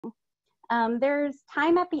There's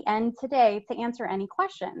time at the end today to answer any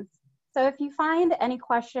questions. So if you find any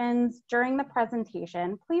questions during the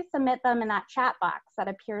presentation, please submit them in that chat box that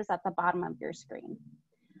appears at the bottom of your screen.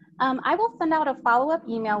 I will send out a follow-up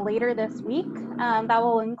email later this week that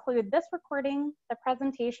will include this recording, the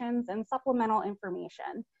presentations, and supplemental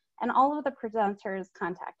information, and all of the presenters'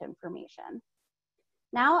 contact information.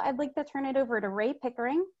 Now I'd like to turn it over to Ray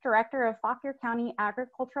Pickering, Director of Fauquier County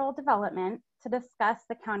Agricultural Development, to discuss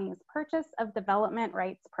the county's Purchase of Development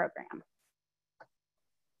Rights Program.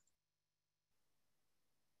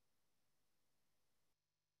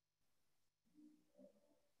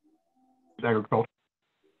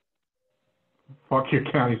 Fauquier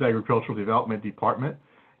County's Agricultural Development Department,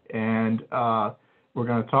 and we're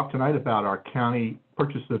going to talk tonight about our County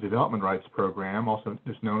Purchase of Development Rights Program, also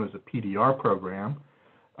just known as a PDR program.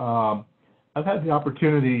 I've had the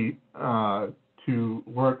opportunity to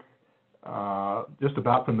work just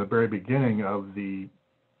about from the very beginning of the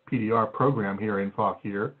PDR program here in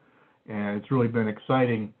Fauquier, and it's really been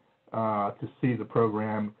exciting to see the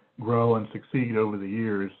program grow and succeed over the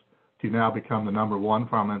years to now become the #1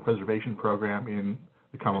 farmland preservation program in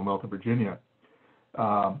the Commonwealth of Virginia.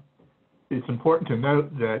 It's important to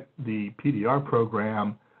note that the PDR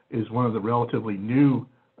program is one of the relatively new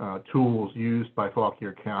tools used by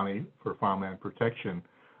Fauquier County for farmland protection,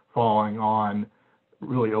 following on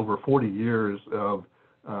really over 40 years of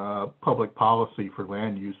public policy for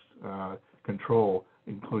land use control,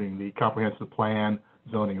 including the comprehensive plan,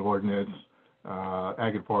 zoning ordinance,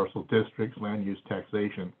 agroforestal districts, land use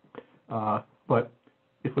taxation. But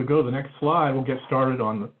if we go to the next slide, we'll get started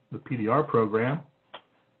on the PDR program.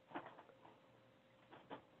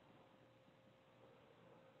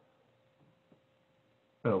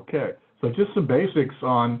 Okay, so just some basics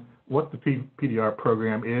on what the PDR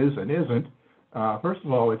program is and isn't. First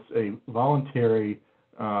of all, it's a voluntary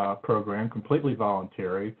program, completely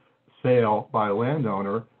voluntary, sale by a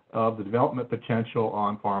landowner of the development potential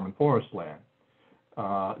on farm and forest land.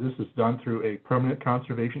 This is done through a permanent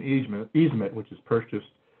conservation easement, which is purchased,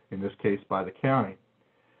 in this case, by the county.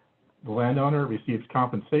 The landowner receives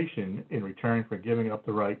compensation in return for giving up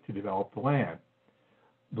the right to develop the land.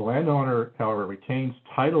 The landowner, however, retains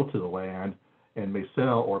title to the land and may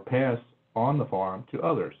sell or pass on the farm to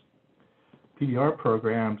others. PDR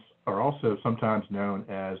programs are also sometimes known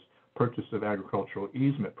as Purchase of Agricultural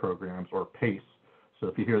Easement Programs, or PACE. So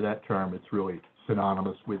if you hear that term, it's really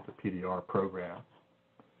synonymous with the PDR program.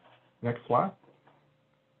 Next slide.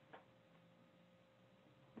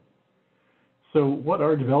 So what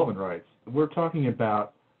are development rights? We're talking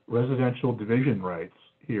about residential division rights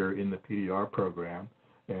here in the PDR program,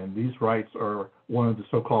 and these rights are one of the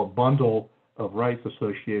so-called bundle of rights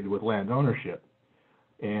associated with land ownership.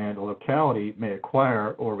 And a locality may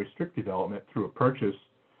acquire or restrict development through a purchase,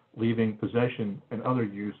 leaving possession and other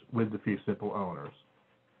use with the fee simple owners.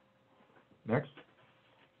 Next.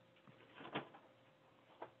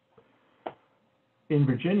 In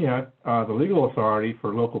Virginia, the legal authority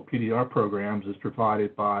for local PDR programs is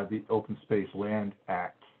provided by the Open Space Land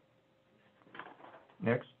Act.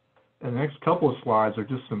 Next. And the next couple of slides are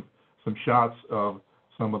just some shots of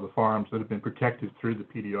some of the farms that have been protected through the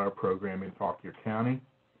PDR program in Fauquier County.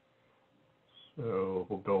 So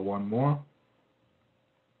we'll go one more.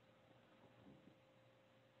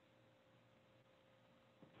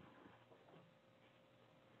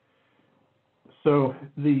 So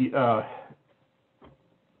the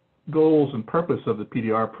goals and purpose of the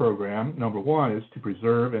PDR program, #1, is to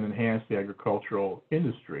preserve and enhance the agricultural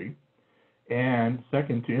industry, and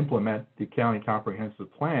second, to implement the county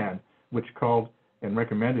comprehensive plan, which called and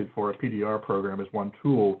recommended for a PDR program as one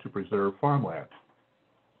tool to preserve farmland.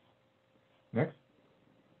 Next.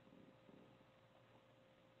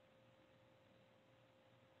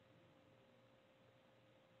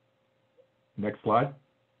 Next slide.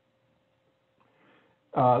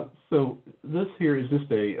 So this here is just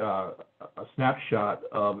a snapshot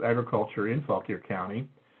of agriculture in Fauquier County.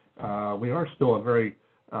 We are still a very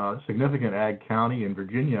significant ag county in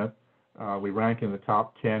Virginia. We rank in the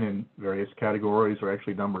top 10 in various categories, or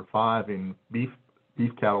actually number 5 in beef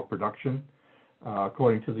cattle production.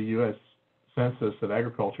 According to the U.S. Census of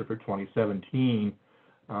Agriculture for 2017,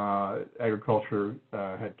 agriculture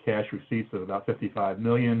had cash receipts of about $55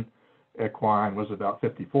 million. Equine was about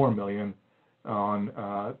 $54 million on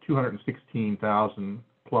 216,000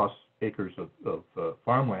 plus acres of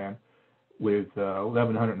farmland with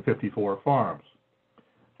 1,154 farms.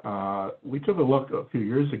 We took a look a few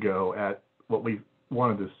years ago at what we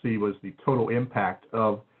wanted to see was the total impact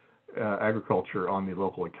of agriculture on the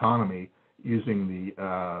local economy using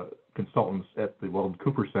the consultants at the Weldon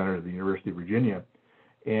Cooper Center at the University of Virginia.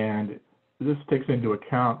 And this takes into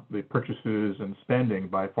account the purchases and spending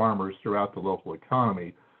by farmers throughout the local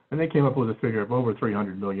economy. And they came up with a figure of over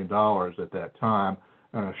 $300 million at that time.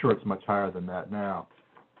 I'm sure it's much higher than that now.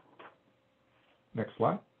 Next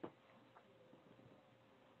slide.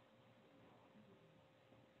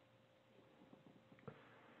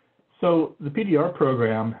 So the PDR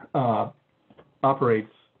program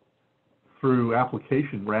operates through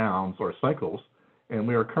application rounds or cycles, and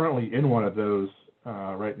we are currently in one of those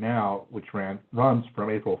right now, which runs from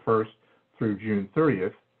April 1st through June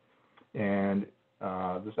 30th. And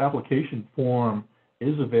this application form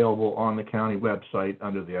is available on the county website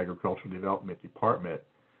under the Agricultural Development Department.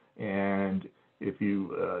 And if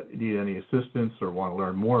you need any assistance or want to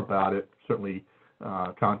learn more about it, certainly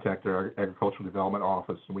contact our Agricultural Development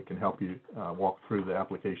Office and we can help you walk through the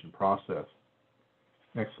application process.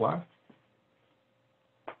 Next slide.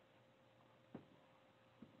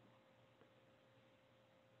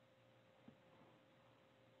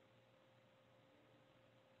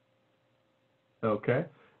 Okay,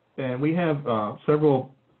 and we have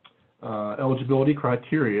several eligibility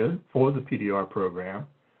criteria for the PDR program.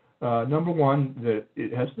 Number one, that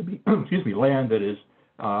it has to be, excuse me, land that is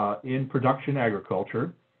in production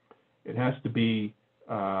agriculture. It has to be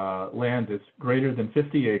land that's greater than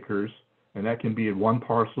 50 acres, and that can be in one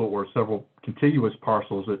parcel or several contiguous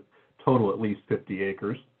parcels that total at least 50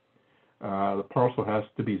 acres. The parcel has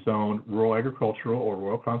to be zoned rural agricultural or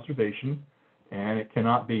rural conservation, and it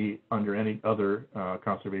cannot be under any other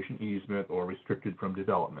conservation easement or restricted from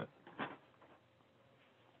development.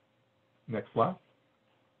 Next slide.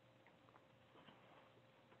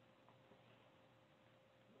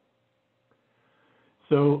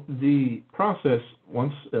 So the process,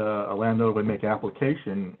 once a landowner would make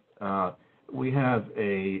application, we have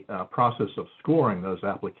a process of scoring those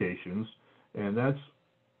applications, and that's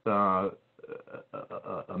a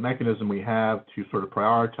mechanism we have to sort of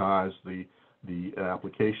prioritize the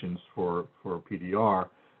applications for PDR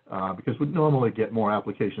because we normally get more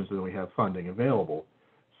applications than we have funding available.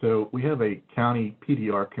 So we have a county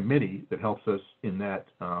PDR committee that helps us in that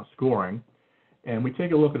scoring, and we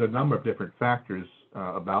take a look at a number of different factors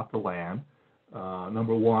about the land.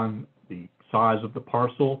 Number one, the size of the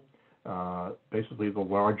parcel. Basically, the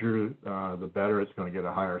larger, the better. It's going to get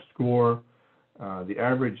a higher score. The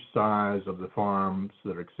average size of the farms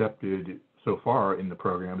that are accepted so far in the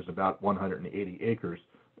program is about 180 acres.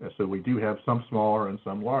 So we do have some smaller and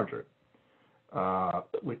some larger.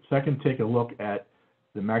 Second, take a look at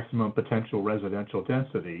the maximum potential residential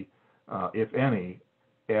density, if any,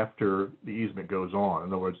 after the easement goes on. In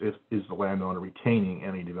other words, is the landowner retaining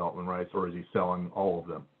any development rights or is he selling all of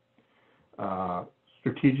them?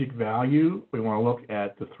 Strategic value, we want to look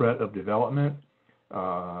at the threat of development.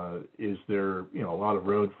 Is there a lot of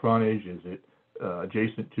road frontage? Is it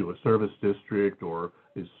adjacent to a service district, or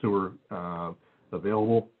is sewer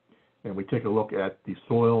available? And we take a look at the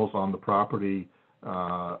soils on the property.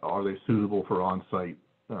 Are they suitable for on-site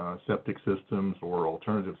septic systems or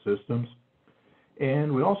alternative systems?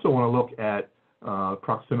 And we also want to look at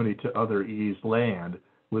proximity to other eased land,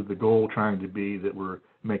 with the goal trying to be that we're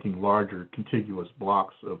making larger contiguous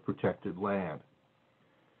blocks of protected land.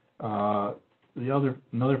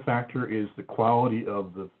 Another factor is the quality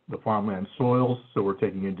of the farmland soils. So we're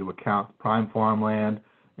taking into account prime farmland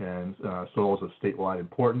and soils of statewide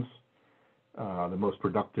importance, the most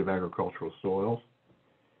productive agricultural soils.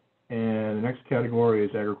 And the next category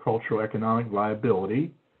is agricultural economic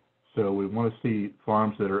viability. So we want to see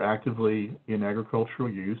farms that are actively in agricultural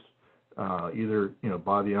use, either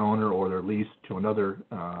by the owner or they're leased to another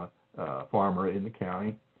farmer in the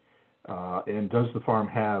county. And does the farm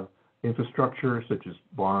have infrastructure such as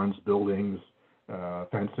barns, buildings,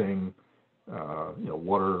 fencing,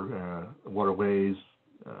 waterways,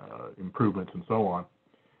 improvements, and so on.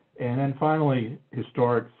 And then finally,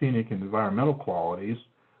 historic, scenic, and environmental qualities.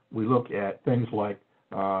 We look at things like,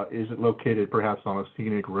 is it located perhaps on a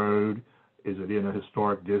scenic road? Is it in a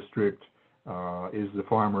historic district? Is the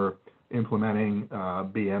farmer implementing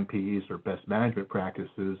BMPs or best management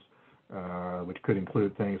practices, which could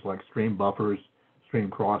include things like stream buffers, stream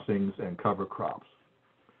crossings, and cover crops?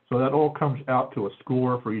 So that all comes out to a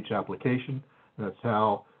score for each application, and that's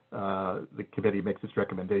how the committee makes its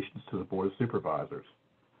recommendations to the Board of Supervisors.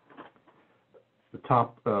 The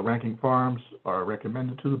top ranking farms are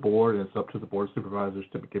recommended to the board, and it's up to the Board of Supervisors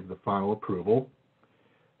to give the final approval.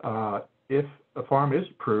 If a farm is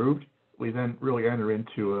approved, we then really enter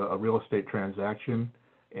into a real estate transaction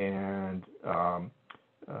and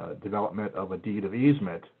development of a deed of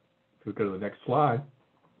easement. If we go to the next slide.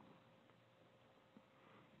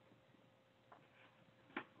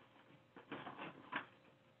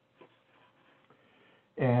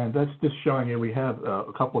 And that's just showing you we have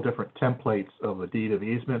a couple of different templates of the deed of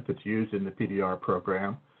easement that's used in the PDR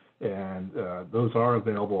program. And those are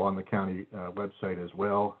available on the county website as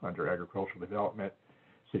well under agricultural development,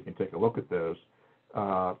 so you can take a look at those.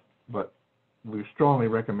 But we strongly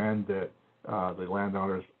recommend that the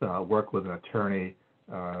landowners work with an attorney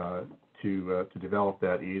to develop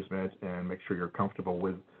that easement and make sure you're comfortable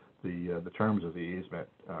with the terms of the easement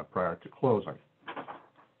prior to closing.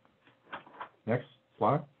 Next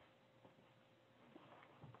slide.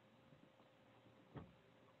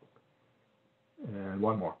 And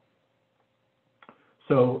one more.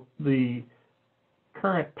 So the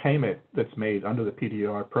current payment that's made under the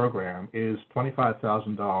PDR program is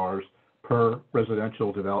 $25,000 per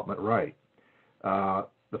residential development right.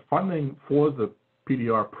 The funding for the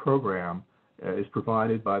PDR program is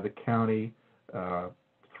provided by the county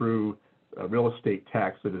through a real estate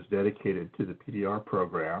tax that is dedicated to the PDR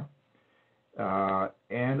program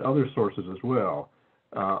and other sources as well.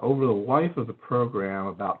 Over the life of the program,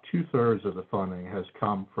 about 2/3 of the funding has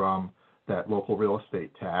come from that local real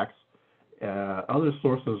estate tax. Other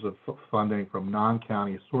sources of funding from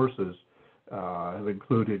non-county sources have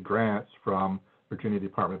included grants from Virginia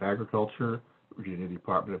Department of Agriculture, Virginia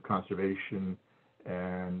Department of Conservation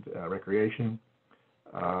and Recreation,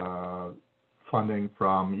 funding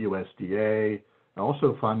from USDA, and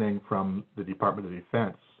also funding from the Department of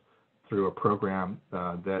Defense through a program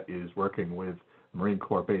that is working with Marine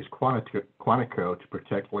Corps base Quantico to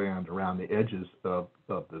protect land around the edges of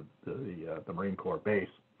the Marine Corps base.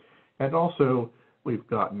 And also, we've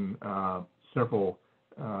gotten several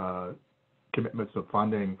commitments of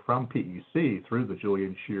funding from PEC through the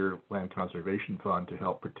Julian Scheer Land Conservation Fund to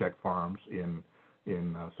help protect farms in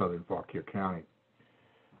southern Fauquier County.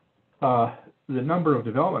 The number of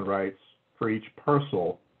development rights for each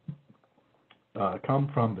parcel come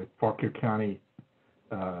from the Fauquier County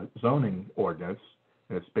zoning ordinance,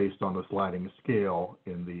 and it's based on the sliding scale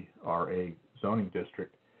in the RA zoning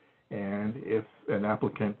district. And if an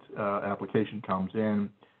application comes in,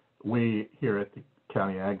 we here at the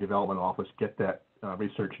County Ag Development Office get that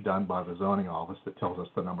research done by the zoning office that tells us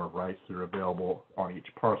the number of rights that are available on each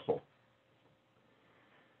parcel.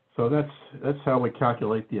 So that's how we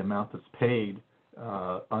calculate the amount that's paid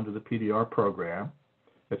under the PDR program.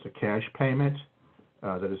 It's a cash payment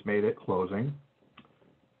that is made at closing.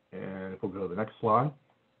 And if we'll go to the next slide.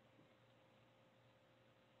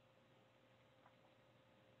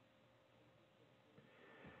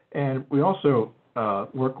 And we also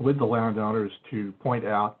work with the landowners to point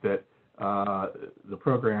out that the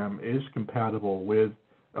program is compatible with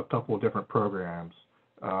a couple of different programs.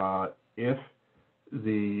 If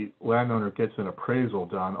the landowner gets an appraisal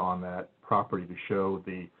done on that property to show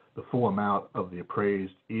the full amount of the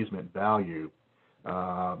appraised easement value,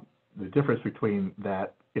 the difference between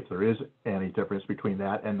that, if there is any difference between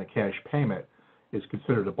that and the cash payment, is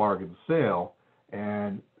considered a bargain sale,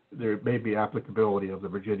 and there may be applicability of the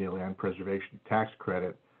Virginia Land Preservation Tax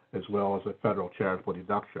Credit as well as a federal charitable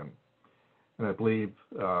deduction. And I believe,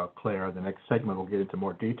 Claire, the next segment will get into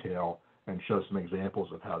more detail and show some examples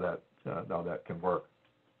of how that can work.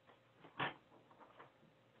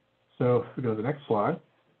 So if we go to the next slide.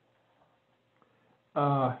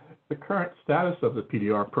 The current status of the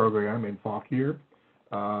PDR program in Fauquier,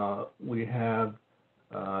 we have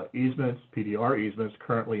easements, PDR easements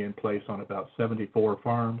currently in place on about 74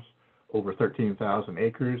 farms, over 13,000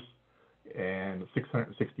 acres, and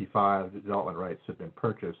 665 development rights have been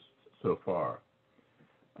purchased so far.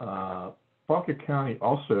 Fauquier County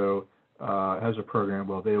also has a program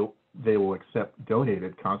where they will accept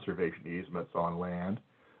donated conservation easements on land.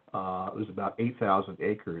 There's about 8,000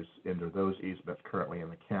 acres into those easements currently in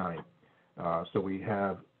the county. So we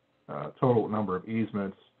have total number of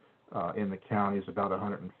easements in the county is about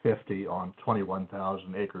 150 on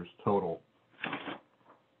 21,000 acres total.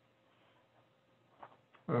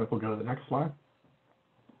 If we'll go to the next slide.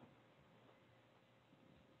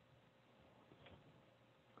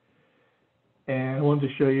 And I wanted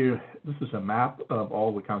to show you, this is a map of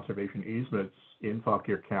all the conservation easements in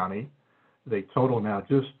Fauquier County. They total now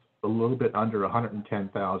just a little bit under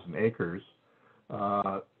 110,000 acres.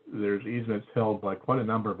 There's easements held by quite a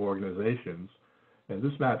number of organizations. And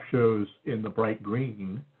this map shows in the bright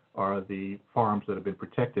green are the farms that have been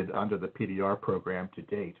protected under the PDR program to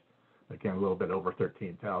date. Again, a little bit over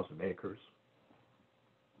 13,000 acres.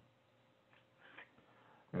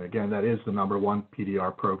 And again, that is the #1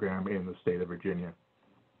 PDR program in the state of Virginia.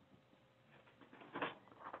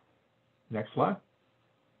 Next slide.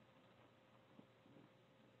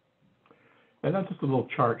 And that's just a little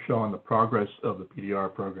chart showing the progress of the PDR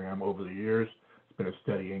program over the years. It's been a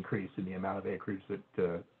steady increase in the amount of acreage that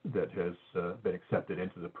has been accepted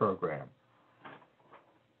into the program.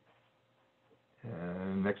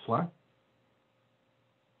 And next slide.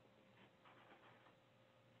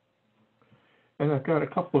 And I've got a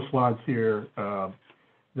couple of slides here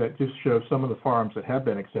that just show some of the farms that have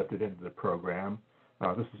been accepted into the program.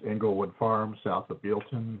 This is Englewood Farm, south of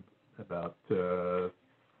Bealton, about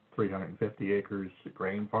 350 acres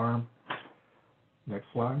grain farm. Next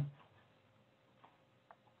slide.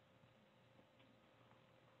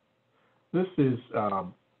 This is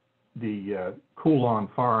the Coulon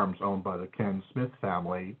Farms owned by the Ken Smith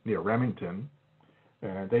family near Remington.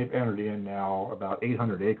 And they've entered in now about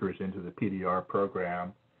 800 acres into the PDR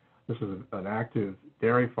program. This is an active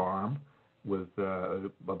dairy farm with, I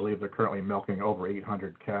believe they're currently milking over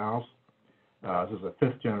 800 cows. This is a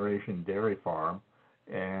 5th generation dairy farm.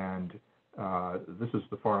 And this is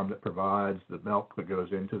the farm that provides the milk that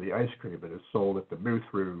goes into the ice cream that is sold at the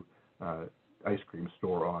Move-Through ice cream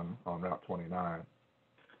store on Route 29.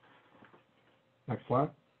 Next slide.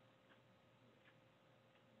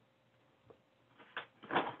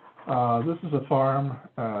 This is a farm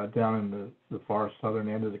down in the far southern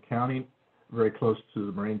end of the county, very close to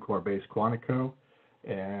the Marine Corps base Quantico,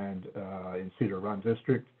 and in Cedar Run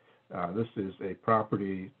District. This is a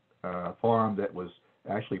property farm that was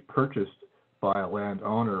actually purchased by a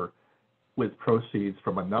landowner with proceeds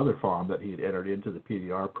from another farm that he had entered into the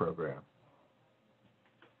PDR program.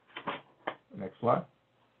 Next slide.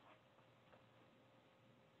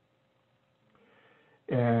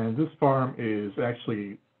 And this farm is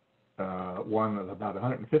actually one of about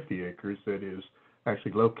 150 acres that is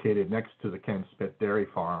actually located next to the Ken Smith Dairy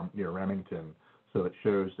Farm near Remington. So it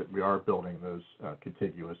shows that we are building those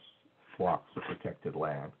contiguous blocks of protected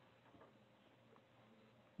land.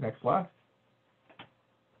 Next slide.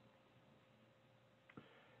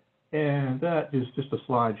 And that is just a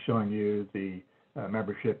slide showing you the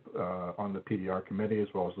membership on the PDR committee,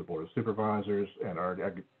 as well as the Board of Supervisors and our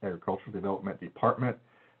Agricultural Development Department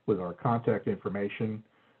with our contact information.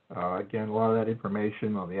 Again, a lot of that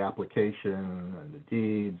information on the application and the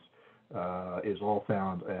deeds is all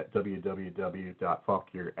found at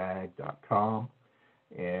www.faukierag.com.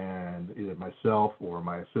 And either myself or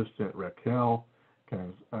my assistant, Raquel,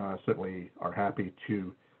 can certainly are happy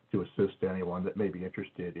to assist anyone that may be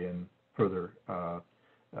interested in further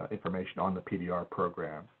information on the PDR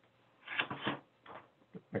program.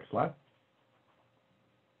 Next slide.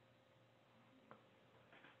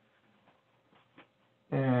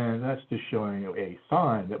 And that's just showing a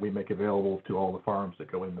sign that we make available to all the farms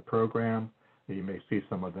that go in the program. You may see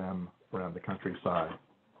some of them around the countryside.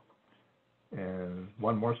 And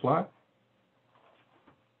one more slide.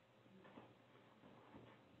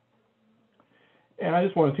 And I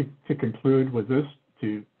just wanted to conclude with this.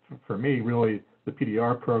 For me, really, the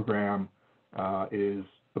PDR program is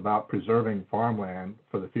about preserving farmland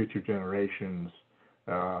for the future generations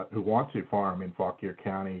who want to farm in Fauquier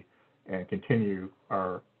County and continue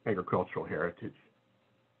our agricultural heritage.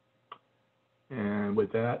 And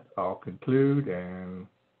with that, I'll conclude, and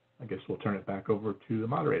I guess we'll turn it back over to the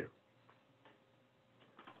moderator.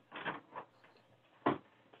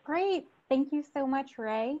 Great. Thank you so much,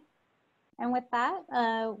 Ray. And with that,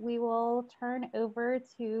 we will turn over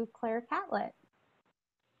to Claire Catlett.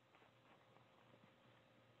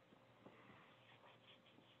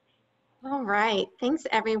 All right. Thanks,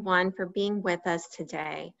 everyone, for being with us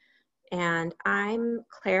today. And I'm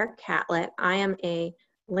Claire Catlett. I am a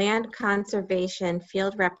land conservation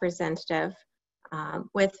field representative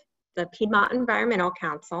with the Piedmont Environmental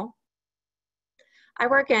Council. I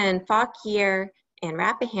work in Fauquier and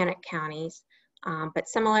Rappahannock counties, but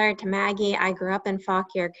similar to Maggie, I grew up in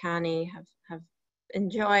Fauquier County, have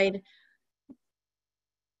enjoyed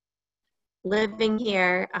living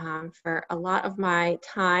here for a lot of my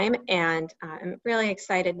time, and I'm really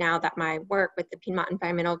excited now that my work with the Piedmont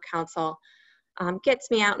Environmental Council gets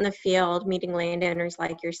me out in the field, meeting landowners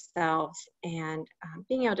like yourselves, and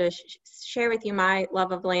being able to share with you my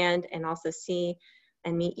love of land, and also see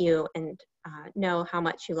and meet you and know how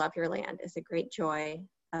much you love your land is a great joy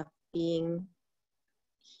of being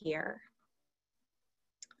here.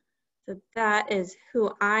 So that is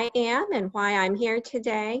who I am and why I'm here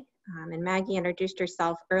today. And Maggie introduced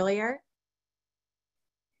herself earlier.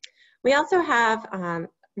 We also have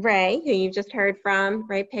Ray, who you've just heard from,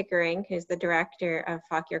 Ray Pickering, who's the director of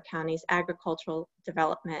Fauquier County's Agricultural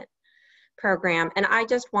Development Program. And I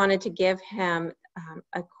just wanted to give him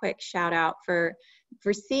a quick shout out for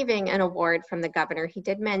receiving an award from the governor. He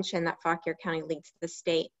did mention that Fauquier County leads the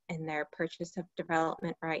state in their purchase of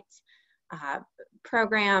development rights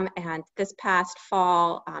program, and this past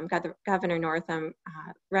fall, Governor Northam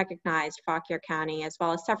recognized Fauquier County as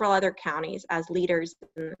well as several other counties as leaders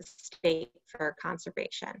in the state for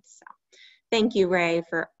conservation. So thank you, Ray,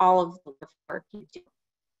 for all of the work you do.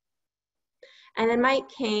 And then Mike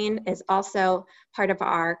Kane is also part of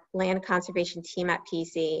our land conservation team at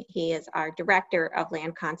PC. He is our director of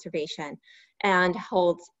land conservation and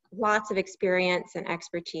holds lots of experience and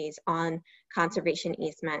expertise on conservation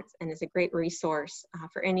easements and is a great resource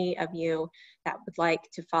for any of you that would like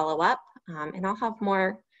to follow up. And I'll have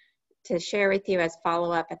more to share with you as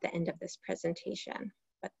follow up at the end of this presentation.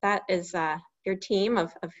 But that is your team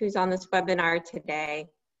of who's on this webinar today.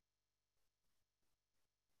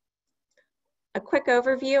 A quick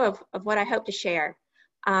overview of what I hope to share.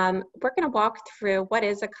 We're going to walk through what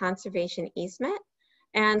is a conservation easement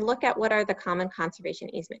and look at what are the common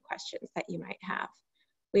conservation easement questions that you might have.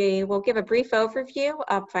 We will give a brief overview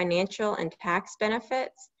of financial and tax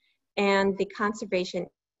benefits and the conservation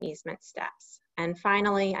easement steps. And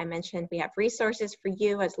finally, I mentioned we have resources for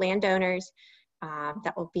you as landowners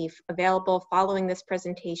that will be available following this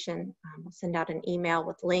presentation. We'll send out an email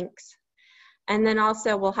with links. And then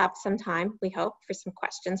also we'll have some time, we hope, for some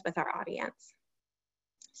questions with our audience.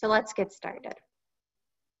 So let's get started.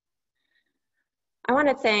 I want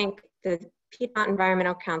to thank the Piedmont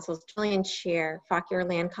Environmental Council's Julian Scheer Fauquier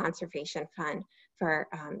Land Conservation Fund for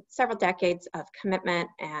several decades of commitment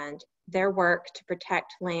and their work to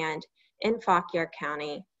protect land in Fauquier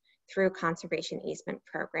County through conservation easement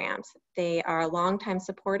programs. They are a longtime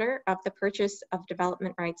supporter of the Purchase of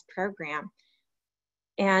Development Rights program.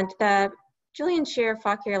 And the Julian Scheer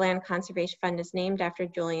Fauquier Land Conservation Fund is named after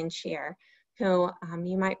Julian Scheer, who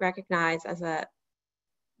you might recognize as a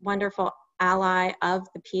wonderful ally of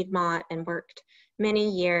the Piedmont and worked many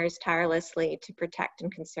years tirelessly to protect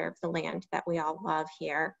and conserve the land that we all love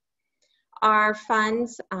here. Our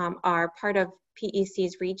funds are part of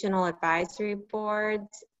PEC's regional advisory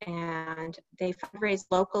boards, and they fundraise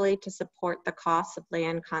locally to support the costs of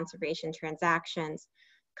land conservation transactions,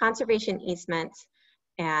 conservation easements,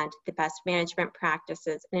 and the best management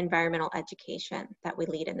practices and environmental education that we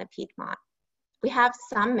lead in the Piedmont. We have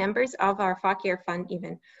some members of our Fauquier Fund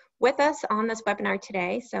even with us on this webinar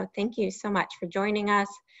today, so thank you so much for joining us.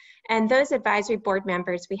 And those advisory board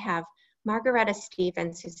members, we have Margaretta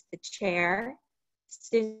Stevens, who's the chair,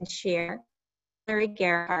 Susan Scheer, Larry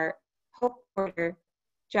Gerhardt, Hope Porter,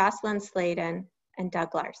 Jocelyn Sladen, and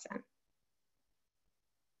Doug Larson.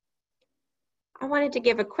 I wanted to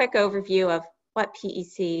give a quick overview of what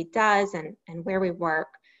PEC does and where we work.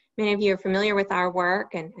 Many of you are familiar with our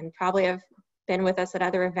work and probably have been with us at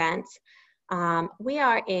other events. We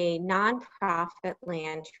are a nonprofit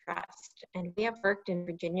land trust, and we have worked in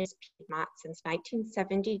Virginia's Piedmont since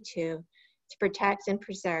 1972 to protect and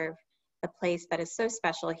preserve the place that is so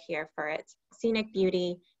special here for its scenic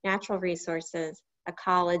beauty, natural resources,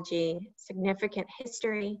 ecology, significant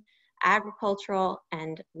history, agricultural,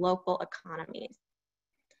 and local economies.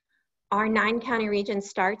 Our 9-county region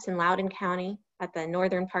starts in Loudoun County at the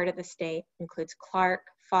northern part of the state, includes Clark,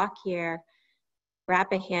 Fauquier,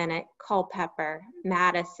 Rappahannock, Culpeper,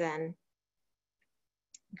 Madison,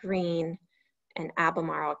 Greene, and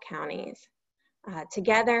Albemarle counties.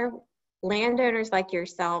 Together, landowners like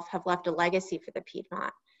yourself have left a legacy for the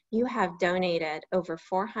Piedmont. You have donated over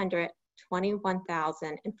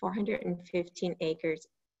 421,415 acres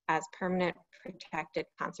as permanent protected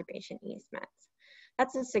conservation easements.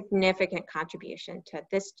 That's a significant contribution to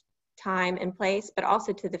this time and place, but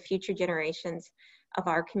also to the future generations of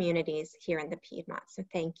our communities here in the Piedmont, so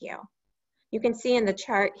thank you. You can see in the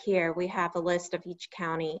chart here, we have a list of each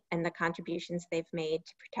county and the contributions they've made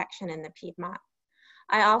to protection in the Piedmont.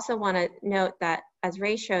 I also want to note that, as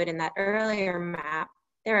Ray showed in that earlier map,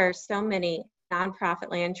 there are so many nonprofit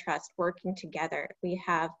land trusts working together. We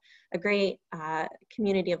have a great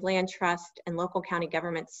community of land trust and local county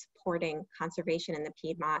governments supporting conservation in the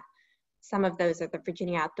Piedmont. Some of those are the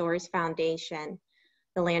Virginia Outdoors Foundation,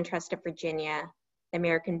 the Land Trust of Virginia, the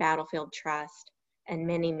American Battlefield Trust, and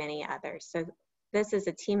many, many others. So this is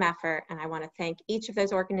a team effort, and I want to thank each of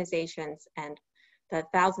those organizations and the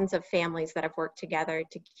thousands of families that have worked together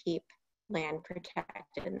to keep land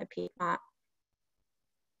protected in the Piedmont.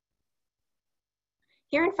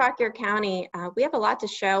 Here in Fauquier County, we have a lot to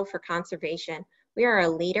show for conservation. We are a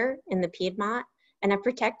leader in the Piedmont and have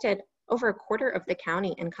protected over a quarter of the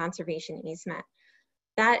county in conservation easement.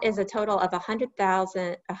 That is a total of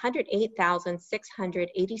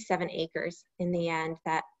 108,687 acres in the end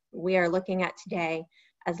that we are looking at today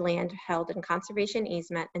as land held in conservation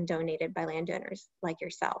easement and donated by landowners like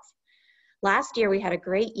yourself. Last year, we had a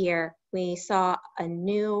great year. We saw a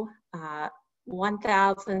new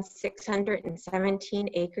 1,617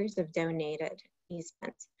 acres of donated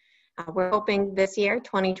easements. We're hoping this year,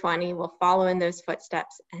 2020, will follow in those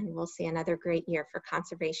footsteps and we'll see another great year for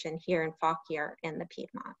conservation here in Fauquier and the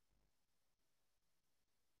Piedmont.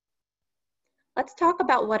 Let's talk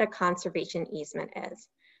about what a conservation easement is.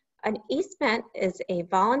 An easement is a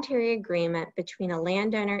voluntary agreement between a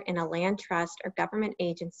landowner and a land trust or government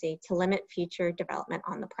agency to limit future development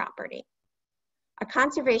on the property. A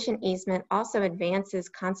conservation easement also advances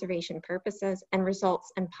conservation purposes and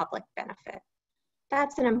results in public benefit.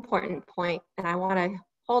 That's an important point, and I want to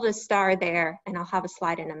hold a star there, and I'll have a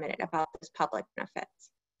slide in a minute about those public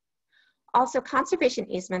benefits. Also, conservation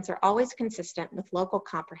easements are always consistent with local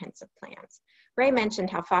comprehensive plans. Ray mentioned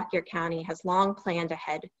how Fauquier County has long planned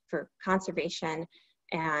ahead for conservation,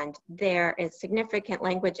 and there is significant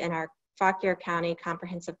language in our Fauquier County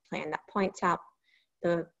comprehensive plan that points out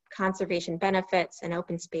the conservation benefits and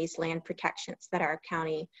open space land protections that our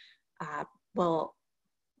county will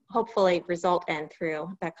hopefully result in through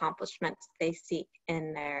the accomplishments they seek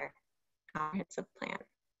in their comprehensive plan.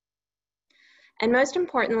 And most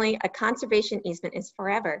importantly, a conservation easement is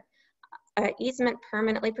forever. An easement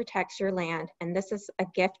permanently protects your land, and this is a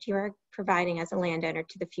gift you are providing as a landowner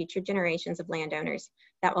to the future generations of landowners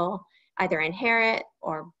that will either inherit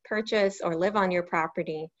or purchase or live on your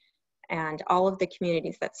property and all of the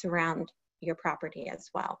communities that surround your property as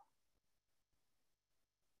well.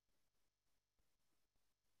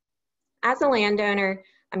 As a landowner,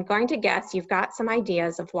 I'm going to guess you've got some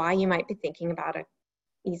ideas of why you might be thinking about an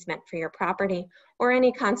easement for your property or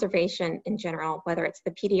any conservation in general, whether it's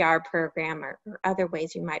the PDR program or other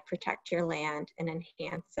ways you might protect your land and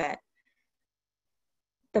enhance it.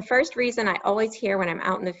 The first reason I always hear when I'm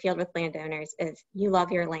out in the field with landowners is you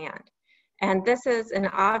love your land. And this is an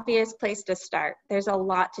obvious place to start. There's a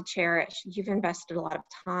lot to cherish. You've invested a lot of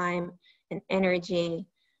time and energy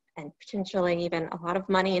and potentially even a lot of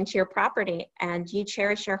money into your property, and you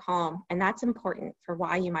cherish your home, and that's important for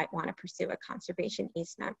why you might want to pursue a conservation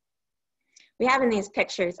easement. We have in these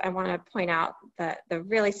pictures, I want to point out the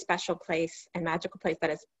really special place and magical place that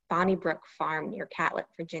is Bonnie Brook Farm near Catlett,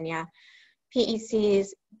 Virginia.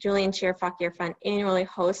 PEC's Julian Scheer Fauquier Fund annually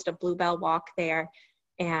host a Bluebell Walk there,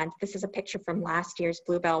 and this is a picture from last year's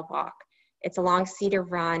Bluebell Walk. It's along Cedar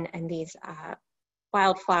Run, and these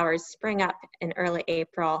wildflowers spring up in early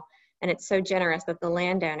April, and it's so generous that the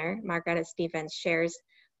landowner, Margaretta Stevens, shares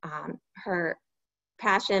her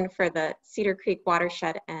passion for the Cedar Creek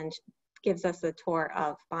watershed and gives us a tour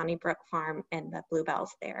of Bonnie Brook Farm and the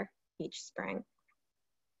bluebells there each spring.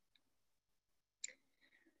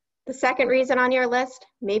 The second reason on your list,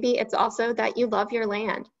 maybe it's also that you love your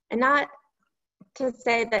land, and not to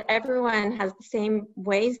say that everyone has the same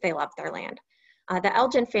ways they love their land. The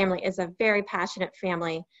Elgin family is a very passionate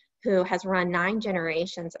family who has run 9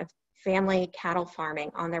 generations of family cattle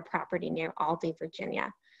farming on their property near Aldie,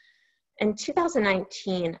 Virginia. In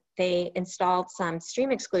 2019, they installed some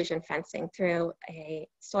stream exclusion fencing through a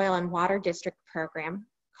soil and water district program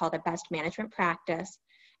called a best management practice.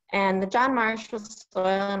 And the John Marshall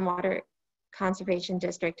Soil and Water Conservation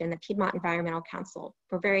District and the Piedmont Environmental Council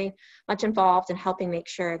were very much involved in helping make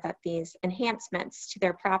sure that these enhancements to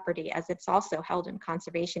their property, as it's also held in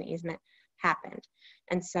conservation easement, happened.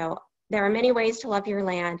 And so there are many ways to love your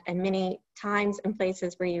land and many times and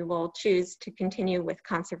places where you will choose to continue with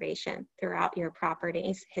conservation throughout your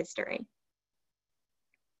property's history.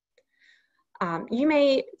 You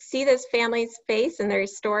may see this family's face and their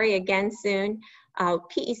story again soon.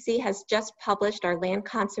 PEC has just published our land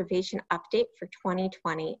conservation update for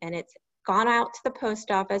 2020, and it's gone out to the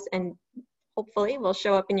post office and hopefully will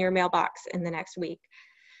show up in your mailbox in the next week.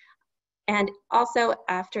 And also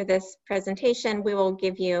after this presentation, we will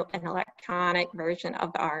give you an electronic version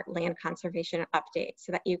of our land conservation update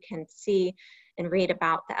so that you can see and read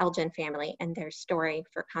about the Elgin family and their story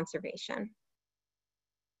for conservation.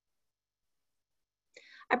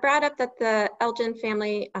 I brought up that the Elgin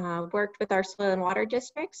family worked with our soil and water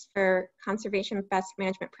districts for conservation best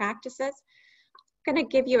management practices. I'm going to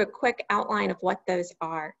give you a quick outline of what those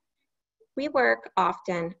are. We work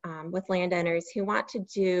often with landowners who want to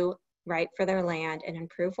do right for their land and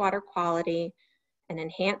improve water quality and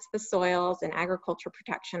enhance the soils and agriculture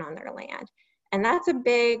protection on their land. And that's a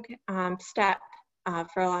big step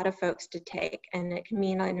for a lot of folks to take, and it can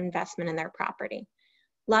mean an investment in their property.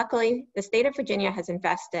 Luckily, the state of Virginia has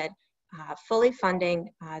invested fully funding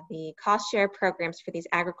the cost share programs for these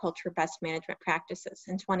agriculture best management practices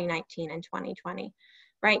in 2019 and 2020.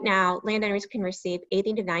 Right now, landowners can receive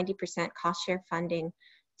 80 to 90% cost share funding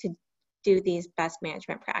to do these best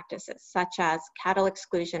management practices, such as cattle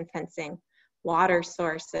exclusion fencing, water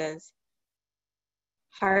sources,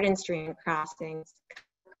 hardened stream crossings,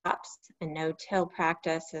 crops and no-till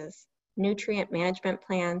practices, nutrient management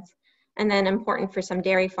plans, and then important for some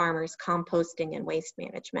dairy farmers, composting and waste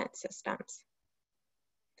management systems.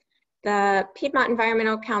 The Piedmont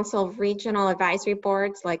Environmental Council regional advisory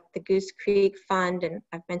boards like the Goose Creek Fund, and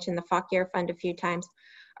I've mentioned the Fauquier Fund a few times,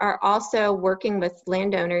 are also working with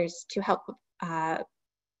landowners to help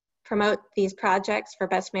promote these projects for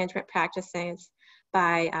best management practices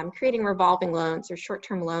by creating revolving loans or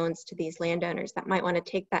short-term loans to these landowners that might want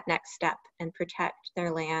to take that next step and protect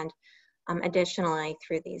their land additionally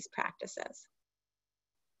through these practices.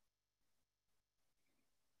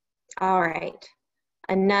 All right,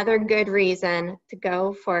 another good reason to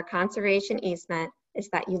go for a conservation easement is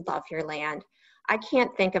that you love your land. I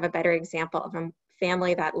can't think of a better example of a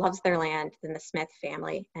family that loves their land than the Smith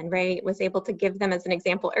family. And Ray was able to give them as an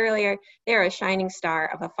example earlier. They're a shining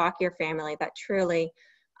star of a Fauquier family that truly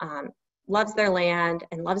loves their land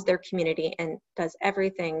and loves their community and does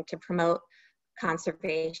everything to promote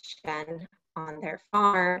conservation on their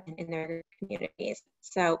farm and in their communities.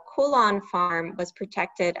 So Coulon Farm was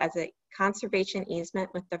protected as a conservation easement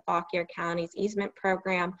with the Fauquier County's easement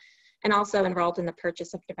program, and also enrolled in the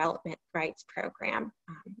Purchase of Development Rights program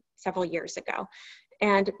several years ago.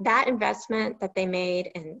 And that investment that they made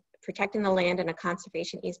in protecting the land in a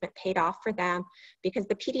conservation easement paid off for them because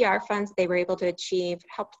the PDR funds they were able to achieve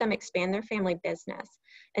helped them expand their family business,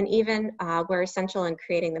 and even were essential in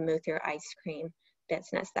creating the Muther ice cream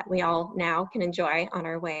business that we all now can enjoy on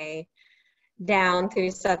our way down through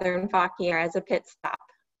southern Fauquier as a pit stop.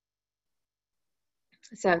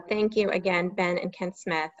 So thank you again, Ben and Ken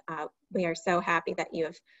Smith. We are so happy that you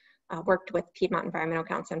have worked with Piedmont Environmental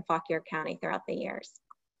Council in Fauquier County throughout the years.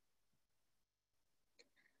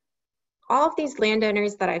 All of these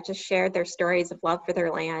landowners that I've just shared their stories of love for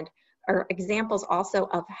their land are examples also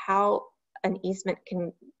of how an easement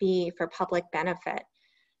can be for public benefit.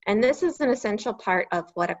 And this is an essential part of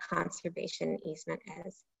what a conservation easement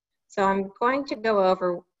is. So I'm going to go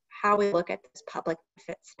over how we look at these public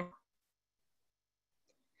benefits now.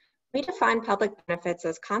 We define public benefits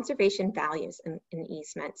as conservation values in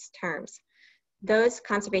easements terms. Those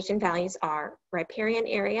conservation values are riparian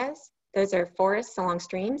areas, those are forests along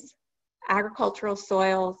streams, agricultural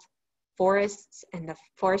soils, forests, and the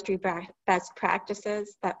forestry best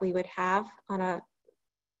practices that we would have on a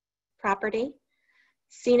property.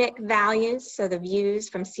 Scenic values, so the views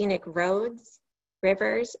from scenic roads,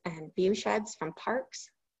 rivers, and view sheds from parks.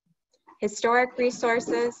 Historic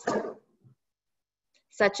resources,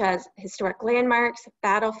 such as historic landmarks,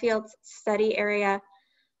 battlefields, study area,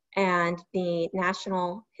 and the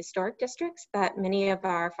national historic districts that many of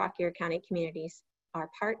our Fauquier County communities are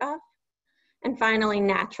part of. And finally,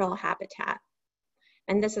 natural habitat.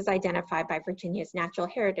 And this is identified by Virginia's Natural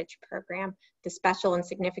Heritage Program, the special and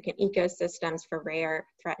significant ecosystems for rare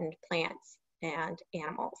threatened plants and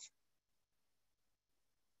animals.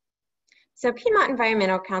 So Piedmont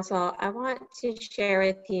Environmental Council, I want to share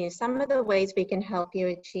with you some of the ways we can help you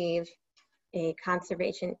achieve a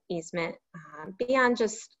conservation easement beyond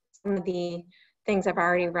just some of the things I've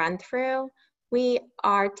already run through. We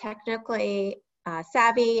are technically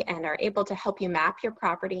savvy and are able to help you map your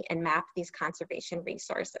property and map these conservation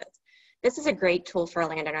resources. This is a great tool for a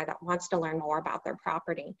landowner that wants to learn more about their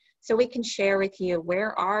property. So we can share with you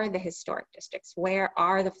where are the historic districts, where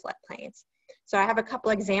are the floodplains. So I have a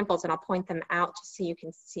couple examples and I'll point them out just so you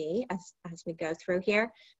can see as we go through here.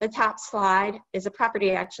 The top slide is a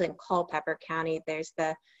property actually in Culpeper County. There's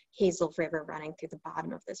the Hazel River running through the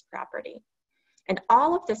bottom of this property. And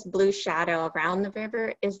all of this blue shadow around the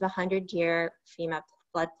river is the 100-year FEMA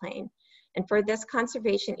floodplain. And for this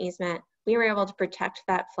conservation easement, we were able to protect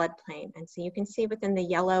that floodplain. And so you can see within the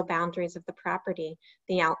yellow boundaries of the property,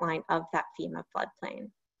 the outline of that FEMA floodplain.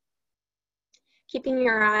 Keeping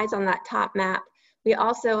your eyes on that top map, we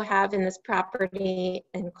also have in this property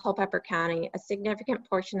in Culpeper County a significant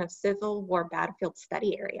portion of Civil War battlefield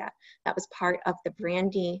study area that was part of the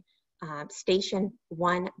Brandy Station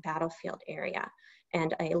 1 battlefield area,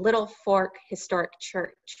 and a Little Fork Historic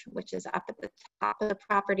Church, which is up at the top of the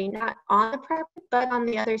property, not on the property, but on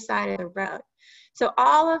the other side of the road. So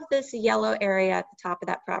all of this yellow area at the top of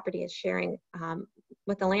that property is sharing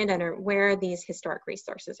with the landowner where these historic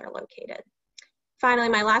resources are located. Finally,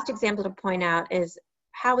 my last example to point out is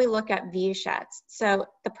how we look at view sheds. So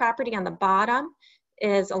the property on the bottom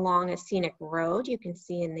is along a scenic road. You can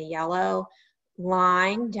see in the yellow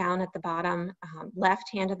line down at the bottom left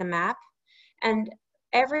hand of the map. And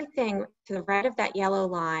everything to the right of that yellow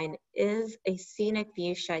line is a scenic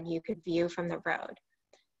view shed you could view from the road.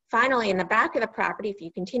 Finally, in the back of the property, if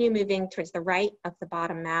you continue moving towards the right of the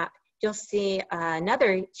bottom map, you'll see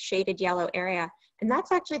another shaded yellow area, and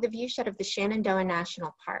that's actually the view shed of the Shenandoah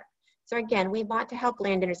National Park. So again, we want to help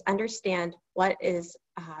landowners understand what is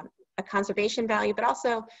a conservation value, but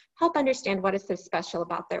also help understand what is so special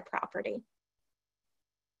about their property.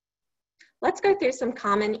 Let's go through some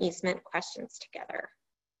common easement questions together.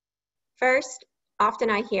 First, often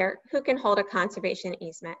I hear, who can hold a conservation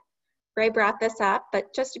easement? Ray brought this up,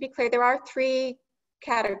 but just to be clear, there are 3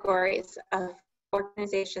 categories of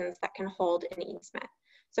organizations that can hold an easement.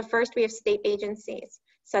 So first, we have state agencies,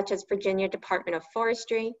 such as Virginia Department of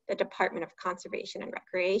Forestry, the Department of Conservation and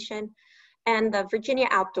Recreation, and the Virginia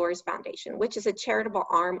Outdoors Foundation, which is a charitable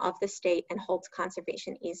arm of the state and holds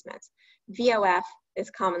conservation easements. VOF is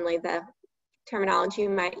commonly the terminology you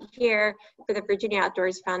might hear for the Virginia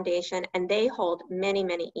Outdoors Foundation, and they hold many,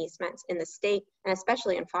 many easements in the state and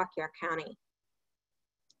especially in Fauquier County.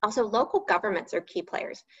 Also, local governments are key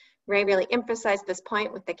players. Ray really emphasized this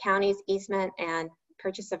point with the county's easement and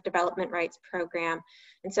purchase of development rights program.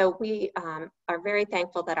 And so we are very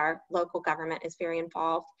thankful that our local government is very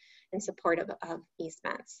involved in support of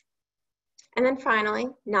easements. And then finally,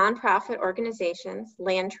 nonprofit organizations,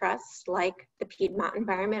 land trusts like the Piedmont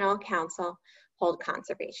Environmental Council hold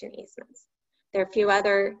conservation easements. There are a few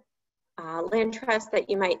other land trusts that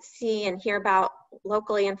you might see and hear about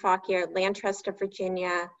locally in Fauquier: Land Trust of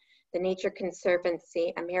Virginia, the Nature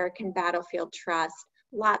Conservancy, American Battlefield Trust,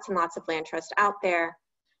 lots and lots of land trusts out there.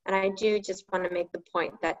 And I do just want to make the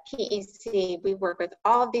point that PEC, we work with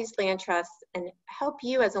all of these land trusts and help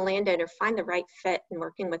you as a landowner find the right fit in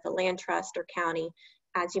working with a land trust or county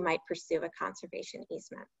as you might pursue a conservation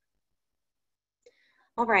easement.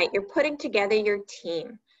 All right, you're putting together your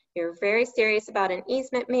team. You're very serious about an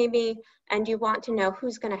easement maybe, and you want to know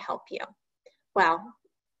who's going to help you. Well,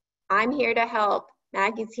 I'm here to help.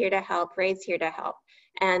 Maggie's here to help. Ray's here to help.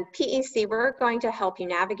 And PEC, we're going to help you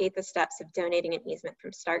navigate the steps of donating an easement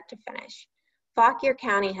from start to finish. Fauquier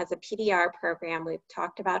County has a PDR program we've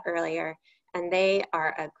talked about earlier, and they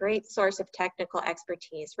are a great source of technical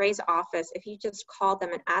expertise. Ray's office, if you just call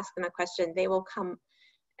them and ask them a question, they will come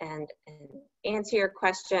and answer your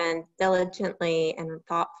question diligently and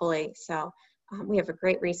thoughtfully. So we have a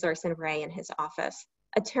great resource in Ray in his office.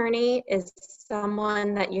 Attorney is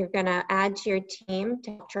someone that you're going to add to your team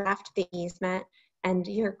to draft the easement, and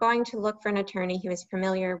you're going to look for an attorney who is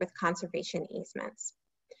familiar with conservation easements.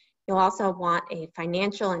 You'll also want a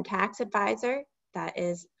financial and tax advisor that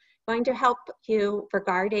is going to help you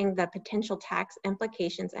regarding the potential tax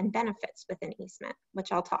implications and benefits with an easement,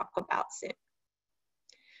 which I'll talk about soon.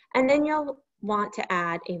 And then you'll want to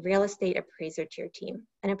add a real estate appraiser to your team.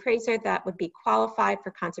 An appraiser that would be qualified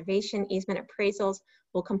for conservation easement appraisals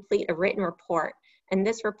will complete a written report, and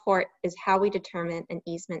this report is how we determine an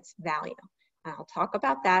easement's value. I'll talk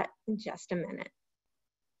about that in just a minute.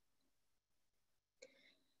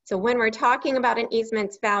 So when we're talking about an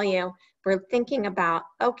easement's value, we're thinking about,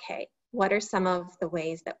 okay, what are some of the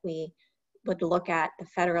ways that we would look at the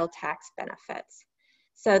federal tax benefits?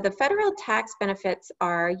 So the federal tax benefits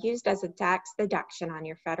are used as a tax deduction on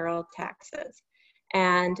your federal taxes.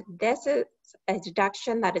 And this is a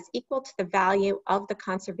deduction that is equal to the value of the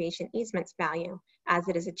conservation easement's value, as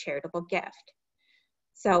it is a charitable gift.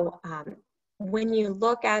 So when you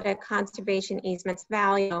look at a conservation easement's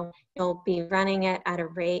value, you'll be running it at a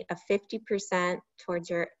rate of 50%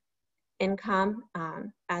 towards your income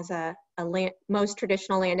as most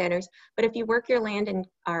traditional landowners. But if you work your land and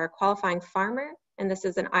are a qualifying farmer, and this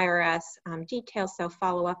is an IRS detail, so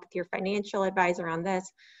follow up with your financial advisor on this,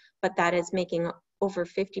 but that is making over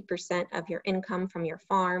 50% of your income from your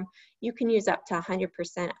farm, you can use up to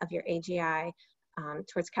 100% of your AGI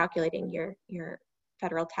towards calculating your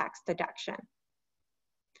federal tax deduction.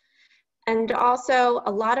 And also,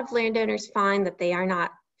 a lot of landowners find that they are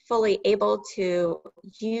not fully able to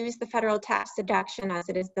use the federal tax deduction as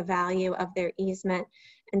it is the value of their easement.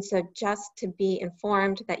 And so just to be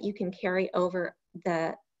informed that you can carry over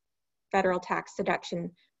the federal tax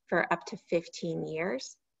deduction for up to 15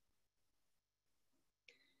 years.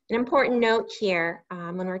 An important note here,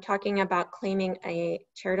 when we're talking about claiming a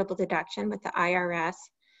charitable deduction with the IRS,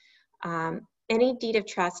 any deed of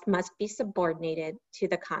trust must be subordinated to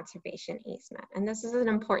the conservation easement. And this is an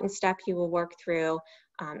important step you will work through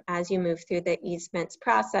as you move through the easements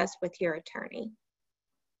process with your attorney.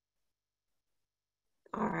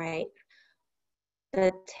 All right.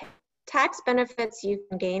 The tax benefits you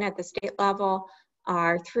can gain at the state level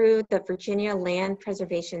are through the Virginia Land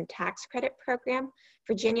Preservation Tax Credit Program.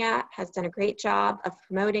 Virginia has done a great job of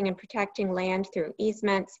promoting and protecting land through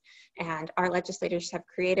easements, and our legislators have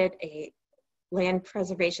created a land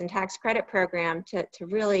preservation tax credit program to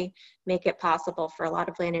really make it possible for a lot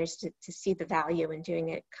of landowners to see the value in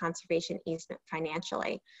doing a conservation easement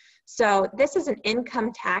financially. So this is an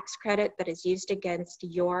income tax credit that is used against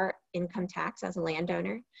your income tax as a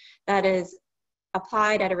landowner that is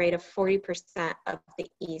applied at a rate of 40% of the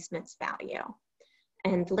easement's value.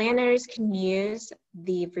 And landowners can use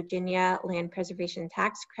the Virginia Land Preservation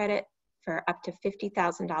Tax Credit for up to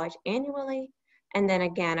 $50,000 annually, and then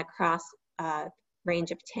again across a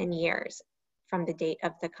range of 10 years from the date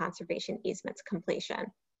of the conservation easement's completion.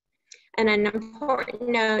 And an important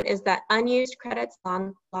note is that unused credits,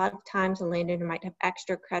 a lot of times a landowner might have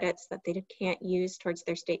extra credits that they can't use towards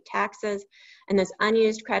their state taxes, and those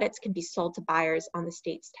unused credits can be sold to buyers on the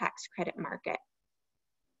state's tax credit market.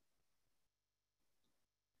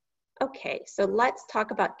 Okay, so let's talk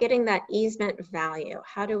about getting that easement value.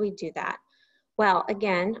 How do we do that? Well,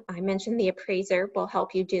 again, I mentioned the appraiser will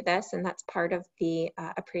help you do this, and that's part of the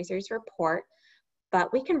appraiser's report.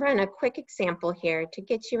 But we can run a quick example here to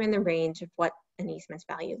get you in the range of what an easement's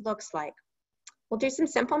value looks like. We'll do some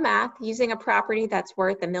simple math using a property that's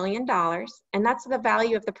worth $1 million, and that's the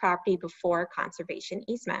value of the property before conservation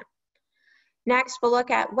easement. Next, we'll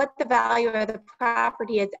look at what the value of the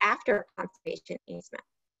property is after conservation easement.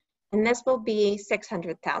 And this will be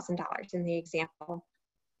 $600,000 in the example.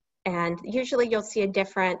 And usually you'll see a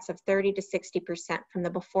difference of 30 to 60% from the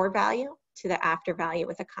before value to the after value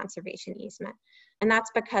with a conservation easement. And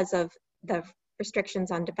that's because of the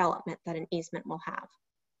restrictions on development that an easement will have.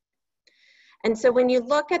 And so when you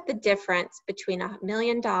look at the difference between $1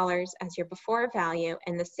 million as your before value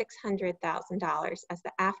and the $600,000 as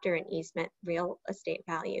the after an easement real estate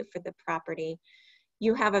value for the property,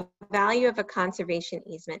 you have a value of a conservation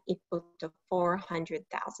easement equal to $400,000.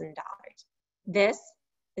 This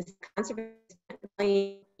is the conservation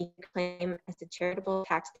value you claim as a charitable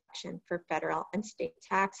tax deduction for federal and state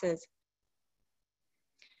taxes.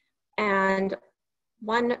 And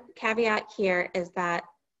one caveat here is that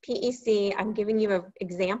PEC, I'm giving you an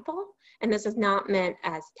example, and this is not meant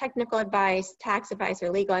as technical advice, tax advice, or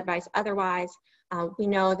legal advice otherwise. We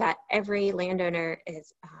know that every landowner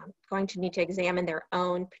is going to need to examine their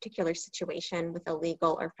own particular situation with a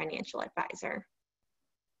legal or financial advisor.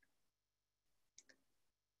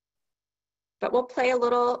 But we'll play a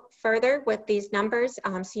little further with these numbers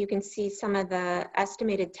so you can see some of the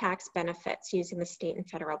estimated tax benefits using the state and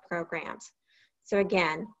federal programs. So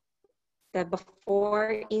again, the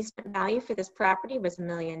before easement value for this property was $1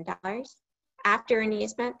 million. After an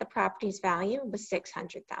easement, the property's value was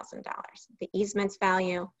 $600,000. The easement's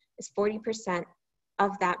value is 40%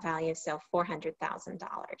 of that value, so $400,000.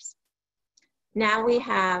 Now we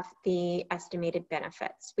have the estimated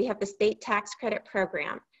benefits. We have the state tax credit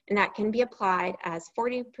program, and that can be applied as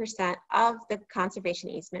 40% of the conservation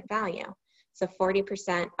easement value. So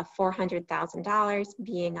 40% of $400,000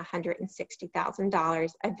 being $160,000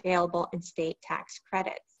 available in state tax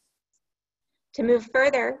credits. To move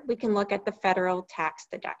further, we can look at the federal tax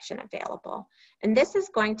deduction available. And this is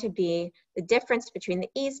going to be the difference between the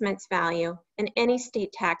easement's value and any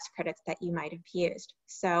state tax credits that you might have used.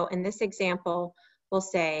 So in this example, we'll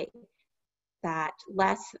say that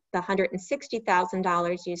less the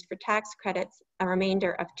 $160,000 used for tax credits, a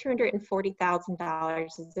remainder of $240,000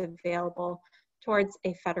 is available towards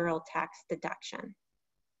a federal tax deduction.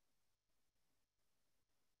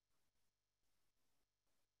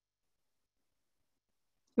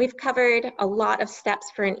 We've covered a lot of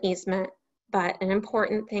steps for an easement, but an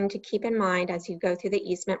important thing to keep in mind as you go through the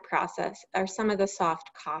easement process are some of the soft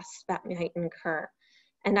costs that might incur.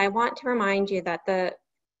 And I want to remind you that the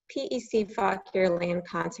PEC Fauquier Land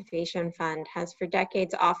Conservation Fund has for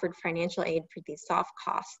decades offered financial aid for these soft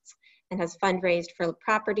costs and has fundraised for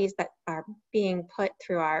properties that are being put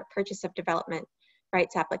through our purchase of development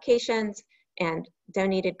rights applications and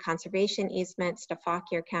donated conservation easements to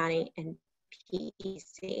Fauquier County and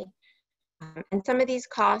PEC. And some of these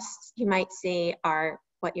costs you might see are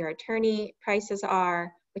what your attorney prices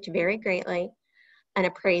are, which vary greatly, an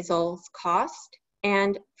appraisal's cost,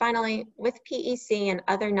 and finally, with PEC and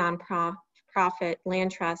other nonprofit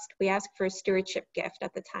land trust, we ask for a stewardship gift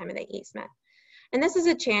at the time of the easement. And this is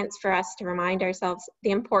a chance for us to remind ourselves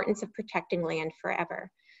the importance of protecting land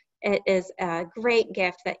forever. It is a great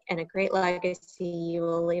gift and a great legacy you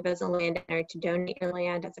will leave as a landowner to donate your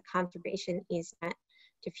land as a conservation easement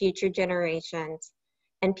to future generations.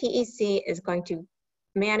 And PEC is going to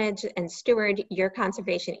manage and steward your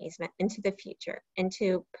conservation easement into the future,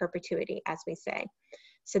 into perpetuity, as we say.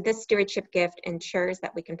 So this stewardship gift ensures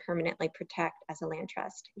that we can permanently protect as a land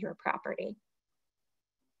trust your property.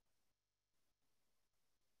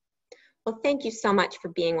 Well, thank you so much for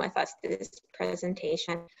being with us through this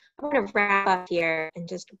presentation. I want to wrap up here and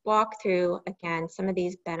just walk through again some of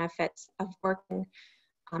these benefits of working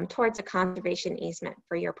towards a conservation easement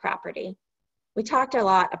for your property. We talked a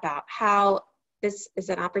lot about how this is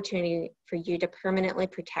an opportunity for you to permanently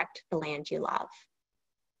protect the land you love.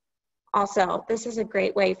 Also, this is a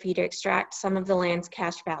great way for you to extract some of the land's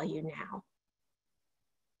cash value now.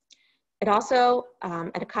 It also,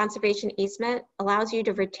 at a conservation easement, allows you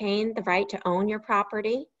to retain the right to own your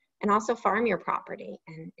property and also farm your property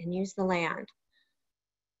and use the land.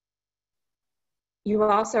 You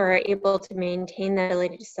also are able to maintain the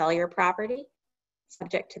ability to sell your property,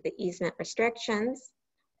 subject to the easement restrictions.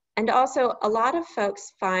 And also, a lot of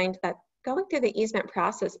folks find that going through the easement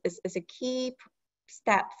process is a key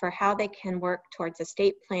step for how they can work towards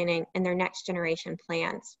estate planning and their next generation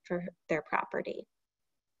plans for their property.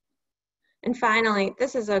 And finally,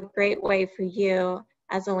 this is a great way for you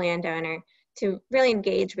as a landowner to really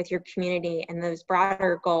engage with your community and those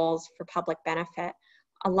broader goals for public benefit.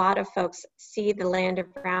 A lot of folks see the land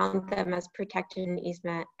around them as protected in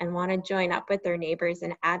easement and want to join up with their neighbors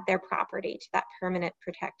and add their property to that permanent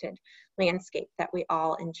protected landscape that we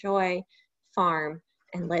all enjoy, farm,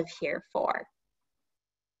 and live here for.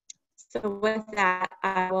 So with that,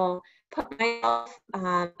 I will put myself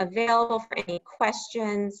available for any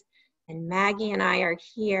questions. And Maggie and I are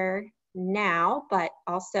here now, but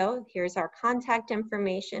also here's our contact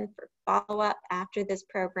information for follow-up after this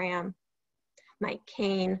program. Mike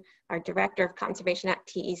Kane, our Director of Conservation at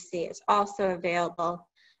TEC, is also available,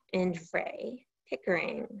 and Ray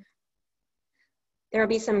Pickering. There will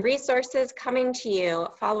be some resources coming to you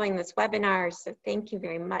following this webinar, so thank you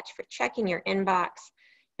very much for checking your inbox.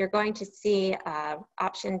 You're going to see an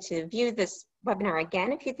option to view this webinar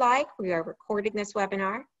again if you'd like. We are recording this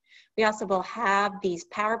webinar. We also will have these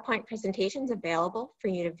PowerPoint presentations available for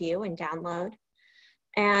you to view and download.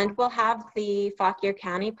 And we'll have the Fauquier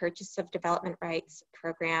County Purchase of Development Rights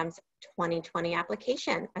Programs 2020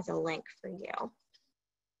 application as a link for you.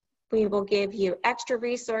 We will give you extra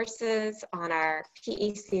resources on our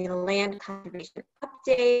PEC land conservation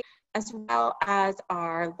update, as well as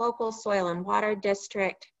our local soil and water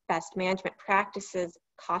district best management practices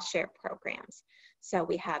cost share programs. So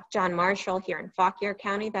we have John Marshall here in Fauquier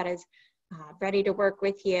County that is ready to work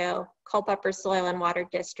with you, Culpeper Soil and Water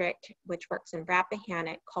District, which works in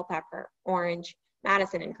Rappahannock, Culpeper, Orange,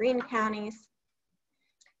 Madison, and Greene counties,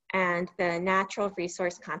 and the Natural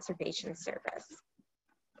Resource Conservation Service.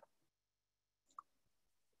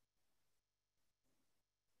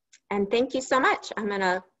 And thank you so much. I'm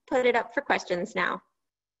gonna put it up for questions now.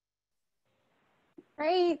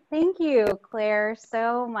 Great, thank you, Claire,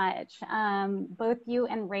 so much. Both you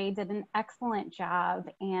and Ray did an excellent job,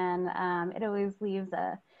 and it always leaves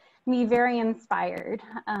me very inspired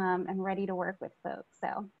and ready to work with folks.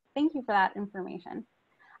 So thank you for that information.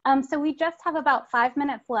 So we just have about 5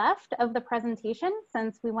 minutes left of the presentation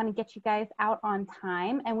since we want to get you guys out on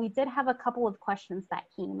time, and we did have a couple of questions that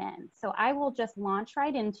came in. So I will just launch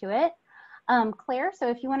right into it. Claire, so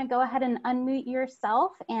if you want to go ahead and unmute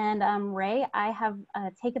yourself, and Ray, I have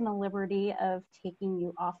taken the liberty of taking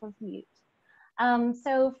you off of mute.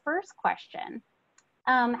 So first question,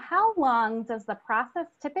 how long does the process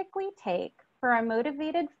typically take for a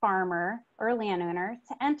motivated farmer or landowner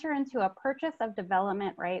to enter into a purchase of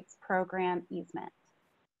development rights program easement?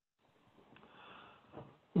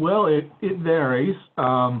 Well, it varies.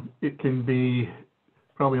 It can be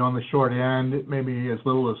probably on the short end, maybe as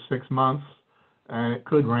little as 6 months, and it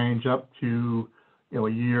could range up to a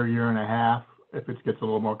year, year and a half if it gets a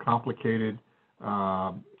little more complicated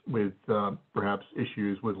with perhaps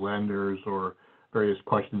issues with lenders or various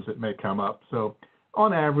questions that may come up. So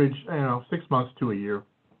on average, 6 months to a year.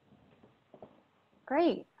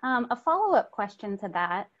 Great. A follow-up question to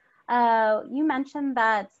that. You mentioned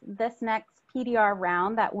that this next PDR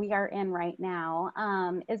round that we are in right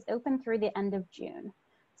now is open through the end of June.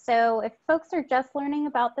 So if folks are just learning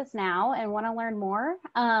about this now and want to learn more,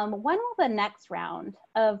 when will the next round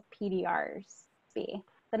of PDRs be,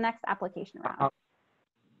 the next application round?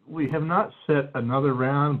 We have not set another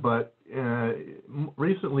round, but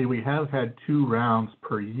recently we have had 2 rounds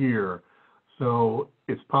per year. So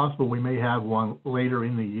it's possible we may have one later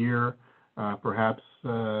in the year, perhaps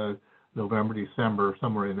November, December,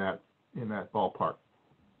 somewhere in that ballpark.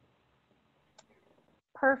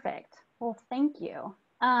 Perfect. Well, thank you.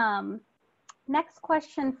 Next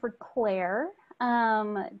question for Claire.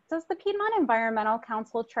 Does the Piedmont Environmental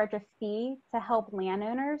Council charge a fee to help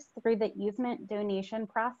landowners through the easement donation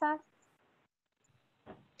process?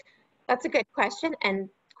 That's a good question. And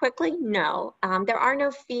quickly, no. There are no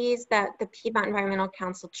fees that the Piedmont Environmental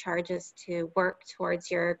Council charges to work towards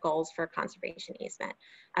your goals for conservation easement.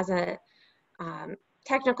 As a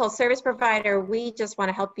technical service provider, we just want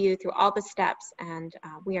to help you through all the steps, and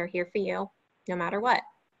we are here for you no matter what.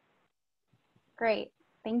 Great,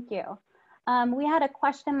 thank you. We had a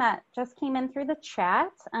question that just came in through the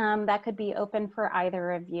chat that could be open for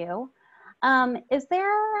either of you. Is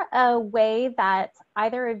there a way that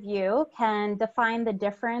either of you can define the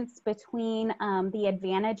difference between the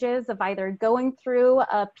advantages of either going through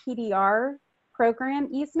a PDR program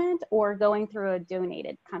easement or going through a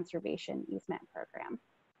donated conservation easement program?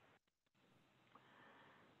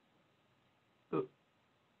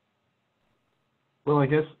 Well, I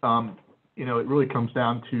guess, you know, it really comes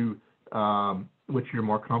down to which you're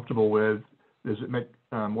more comfortable with. Does it make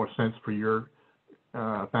more sense for your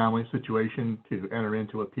family situation to enter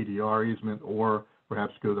into a PDR easement or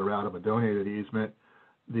perhaps go the route of a donated easement?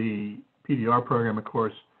 The PDR program, of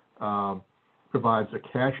course, provides a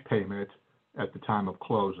cash payment at the time of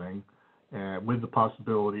closing, with the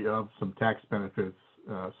possibility of some tax benefits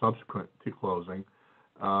subsequent to closing.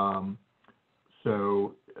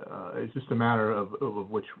 So it's just a matter of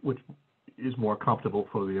which is more comfortable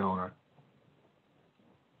for the owner.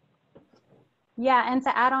 Yeah, and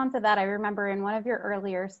to add on to that, I remember in one of your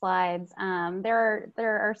earlier slides, there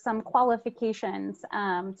are some qualifications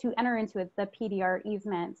to enter into the PDR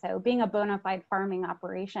easement. So being a bona fide farming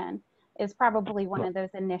operation is probably one of those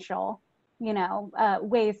initial, you know,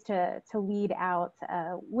 ways to weed out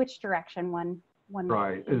which direction one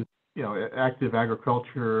right. You know, active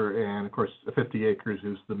agriculture, and of course 50 acres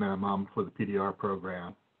is the minimum for the PDR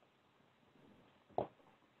program.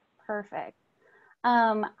 Perfect.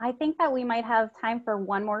 I think that we might have time for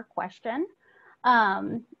one more question.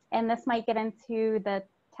 And this might get into the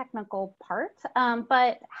technical part,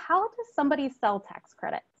 but how does somebody sell tax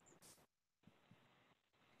credits?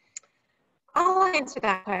 I'll answer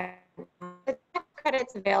that question. The tax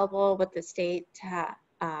credits available with the state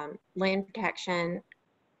land protection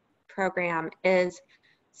program is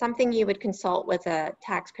something you would consult with a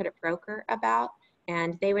tax credit broker about,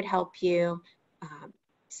 and they would help you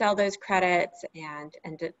sell those credits and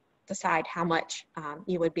decide how much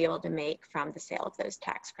you would be able to make from the sale of those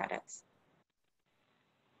tax credits.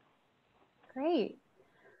 Great.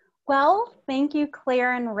 Well, thank you,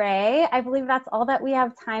 Claire and Ray. I believe that's all that we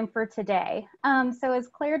have time for today. So as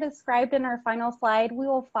Claire described in our final slide, we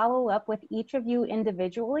will follow up with each of you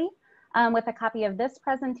individually with a copy of this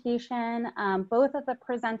presentation, both of the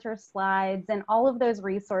presenter slides, and all of those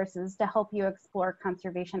resources to help you explore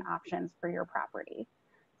conservation options for your property.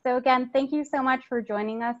 So again, thank you so much for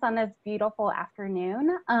joining us on this beautiful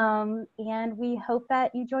afternoon. And we hope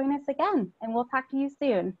that you join us again, and we'll talk to you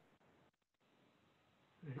soon.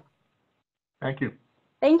 Thank you.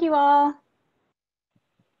 Thank you all.